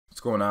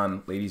What's going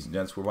on, ladies and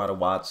gents? We're about to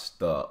watch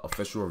the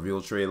official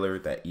reveal trailer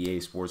that EA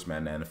Sports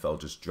Madden NFL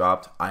just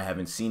dropped. I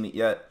haven't seen it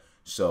yet,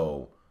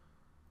 so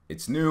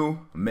it's new,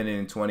 a minute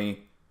and 20,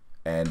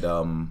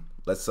 and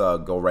let's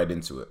go right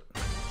into it.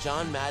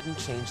 John Madden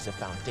changed the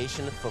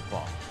foundation of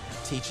football,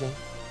 teaching,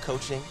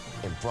 coaching,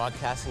 and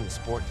broadcasting the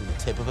sport through the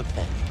tip of a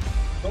pen.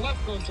 The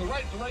left goes to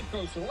right, the right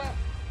goes to left.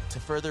 To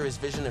further his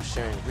vision of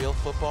sharing real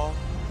football,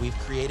 we've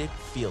created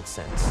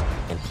FieldSense,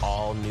 an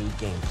all-new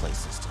gameplay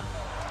system.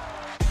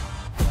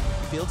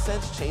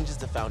 FieldSense changes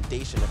the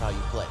foundation of how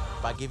you play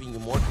by giving you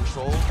more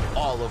control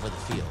all over the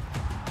field.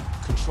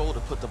 Control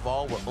to put the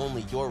ball where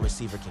only your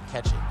receiver can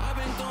catch it. I've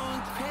been going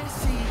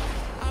crazy.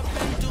 I've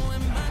been doing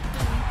my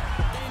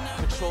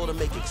thing. Control to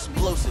make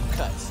explosive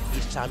cuts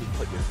each time you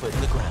put your foot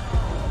in the ground.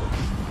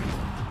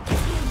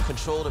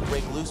 Control to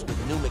break loose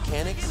with new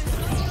mechanics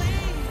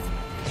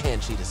and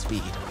cheetah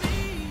speed.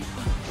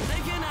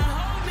 They cannot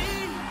hold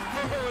me.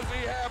 Oh, is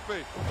he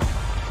happy?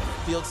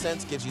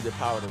 FieldSense gives you the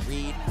power to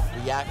read,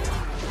 react,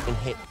 and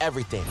hit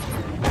everything.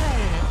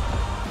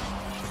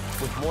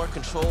 With more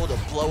control to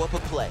blow up a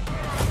play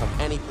from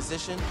any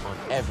position on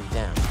every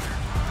down.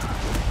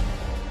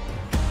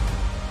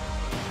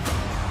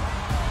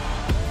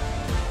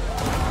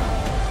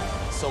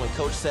 So when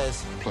coach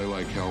says, play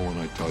like hell when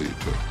I tell you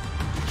to.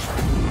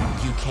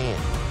 you can.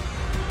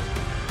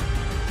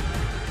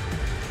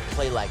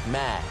 Play like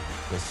mad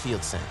with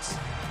FieldSense.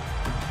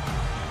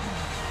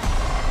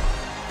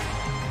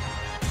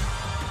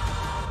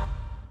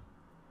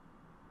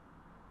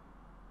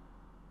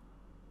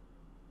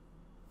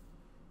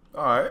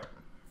 Alright.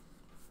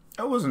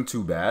 That wasn't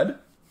too bad.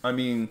 I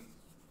mean,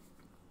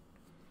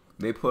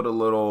 they showed a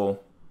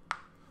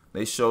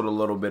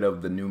little bit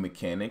of the new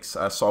mechanics.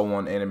 I saw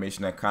one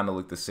animation that kind of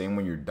looked the same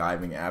when you're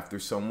diving after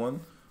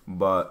someone,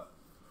 but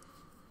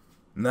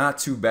not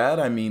too bad.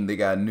 I mean, they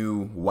got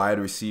new wide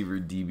receiver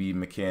DB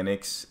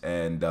mechanics,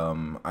 and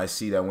I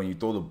see that when you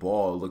throw the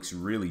ball, it looks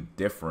really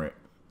different.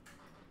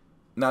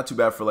 Not too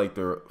bad for like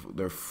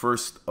their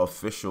first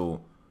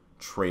official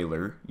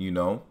trailer, you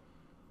know.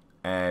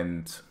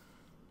 And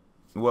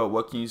well,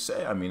 what can you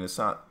say? I mean, it's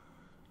not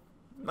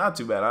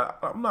too bad.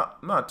 I'm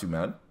not too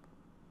mad.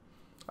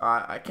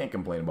 I can't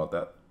complain about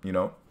that, you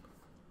know.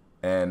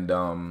 And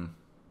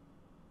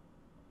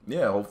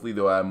yeah, hopefully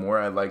they'll add more.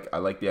 I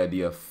like the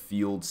idea of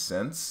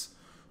FieldSense.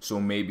 So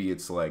maybe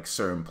it's like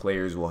certain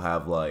players will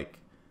have like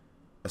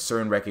a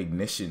certain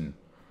recognition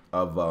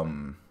of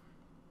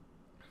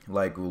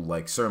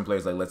like certain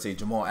players, like let's say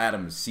Jamal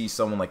Adams sees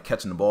someone like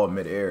catching the ball in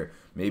midair.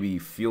 Maybe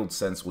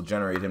FieldSense will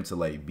generate him to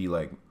like be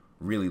like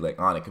really like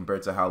on it,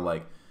 compared to how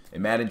like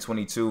in Madden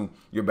 22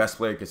 your best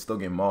player could still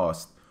get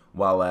mossed,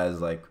 while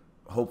as like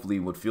hopefully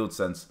with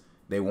FieldSense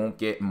they won't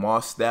get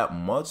mossed that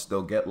much.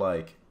 They'll get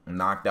like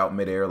knocked out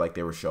midair like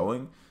they were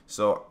showing.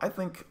 So I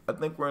think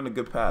we're in a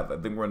good path. I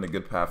think we're in a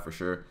good path for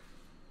sure.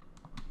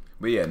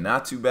 But yeah,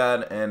 not too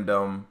bad, and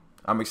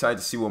I'm excited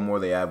to see what more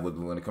they add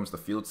when it comes to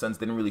FieldSense.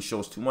 They didn't really show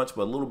us too much,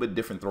 but a little bit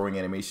different throwing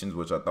animations,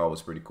 which I thought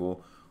was pretty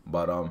cool.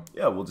 But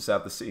yeah, we'll just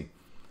have to see.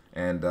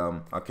 And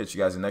I'll catch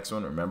you guys in the next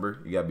one. Remember,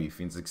 you gotta be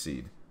fiend to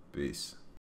succeed. Peace.